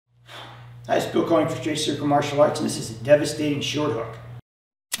Hi, it's Bill Koenig for Straight Circle Martial Arts, and this is a devastating short hook.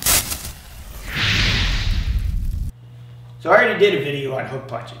 So I already did a video on hook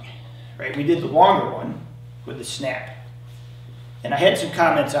punching, right? We did the longer one with the snap. And I had some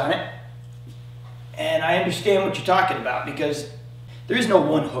comments on it, and I understand what you're talking about because there is no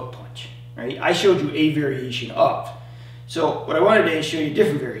one hook punch, right? I showed you a variation of. So what I wanted to do is show you a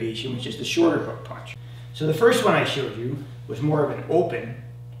different variation, which is the shorter hook punch. So the first one I showed you was more of an open,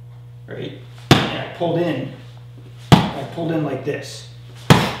 right? And I pulled in like this.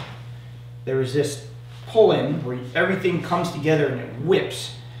 There was this pull in where everything comes together and it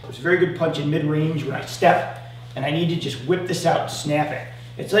whips. It was a very good punch in mid-range when I step, and I need to just whip this out and snap it.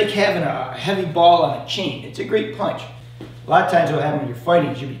 It's like having a heavy ball on a chain. It's a great punch. A lot of times what happens when you're fighting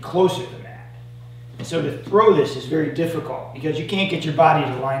is you'll be closer than that. And so to throw this is very difficult because you can't get your body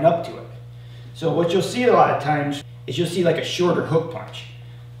to line up to it. So what you'll see a lot of times is you'll see like a shorter hook punch.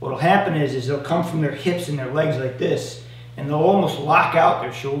 What'll happen is they'll come from their hips and their legs like this, and they'll almost lock out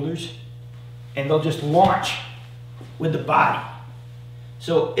their shoulders, and they'll just launch with the body.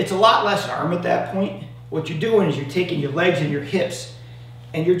 So it's a lot less arm at that point. What you're doing is you're taking your legs and your hips,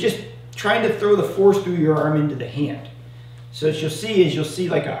 and you're just trying to throw the force through your arm into the hand. So what you'll see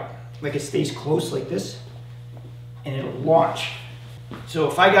like it stays close like this, and it'll launch. So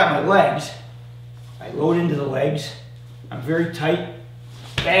if I got my legs, I load into the legs, I'm very tight,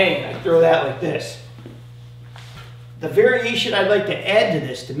 bang, I throw that like this. The variation I'd like to add to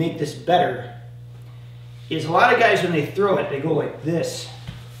this to make this better is a lot of guys when they throw it, they go like this,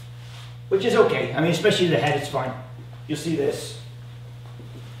 which is okay. I mean, especially the head, it's fine. You'll see this.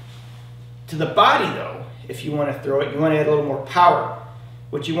 To the body though, if you want to throw it, you want to add a little more power.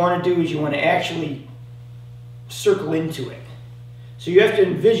 What you want to do is you want to actually circle into it. So you have to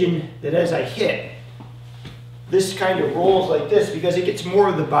envision that as I hit, this kind of rolls like this because it gets more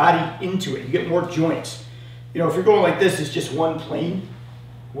of the body into it. You get more joints. You know, if you're going like this, it's just one plane.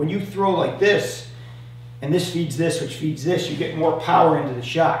 When you throw like this, and this feeds this, which feeds this, you get more power into the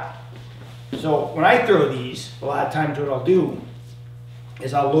shot. So when I throw these, a lot of times what I'll do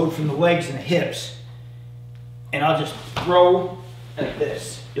is I'll load from the legs and the hips, and I'll just throw like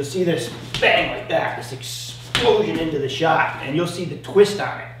this. You'll see this bang like that, this explosion into the shot, and you'll see the twist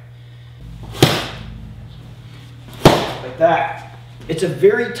on it. Like that. It's a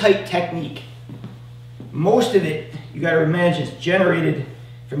very tight technique. Most of it, you got to imagine, is generated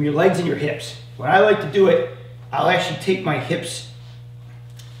from your legs and your hips. When I like to do it, I'll actually take my hips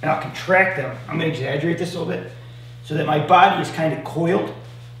and I'll contract them. I'm going to exaggerate this a little bit so that my body is kind of coiled.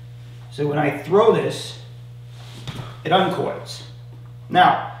 So when I throw this, it uncoils.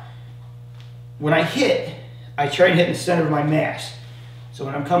 Now, when I hit, I try and hit in the center of my mass. So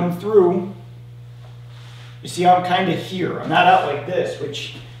when I'm coming through, you see how I'm kind of here. I'm not out like this,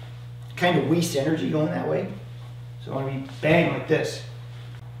 which kind of wastes energy going that way. So I want to be bang like this.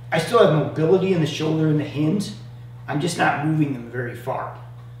 I still have mobility in the shoulder and the hands. I'm just not moving them very far.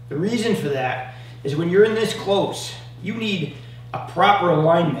 The reason for that is when you're in this close, you need a proper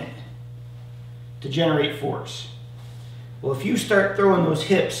alignment to generate force. Well, if you start throwing those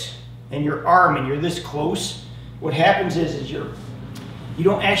hips and your arm and you're this close, what happens is you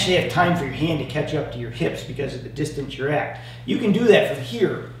don't actually have time for your hand to catch up to your hips because of the distance you're at. You can do that from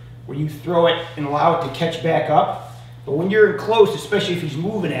here, where you throw it and allow it to catch back up. But when you're in close, especially if he's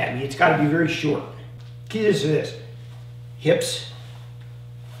moving at me, it's got to be very short. Key to this is this. Hips,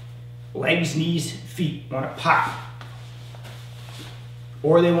 legs, knees, feet want to pop.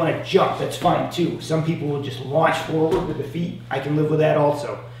 Or they want to jump, that's fine too. Some people will just launch forward with the feet. I can live with that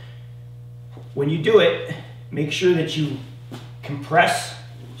also. When you do it, make sure that you compress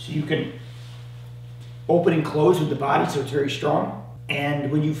so you can open and close with the body so it's very strong.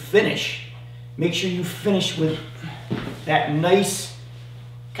 And when you finish, make sure you finish with that nice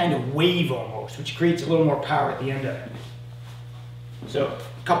kind of wave almost, which creates a little more power at the end of it. So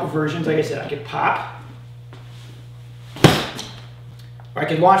a couple versions, like I said, I could pop, or I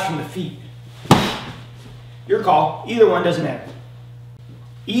could launch from the feet. Your call, either one doesn't matter.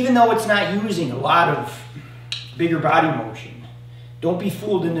 Even though it's not using a lot of bigger body motion, don't be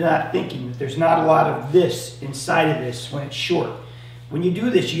fooled into not thinking that there's not a lot of this inside of this when it's short. When you do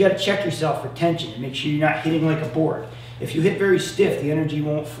this, you got to check yourself for tension and make sure you're not hitting like a board. If you hit very stiff, the energy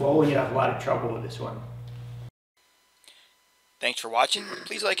won't flow and you have a lot of trouble with this one. Thanks for watching.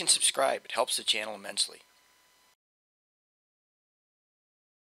 Please like and subscribe. It helps the channel immensely.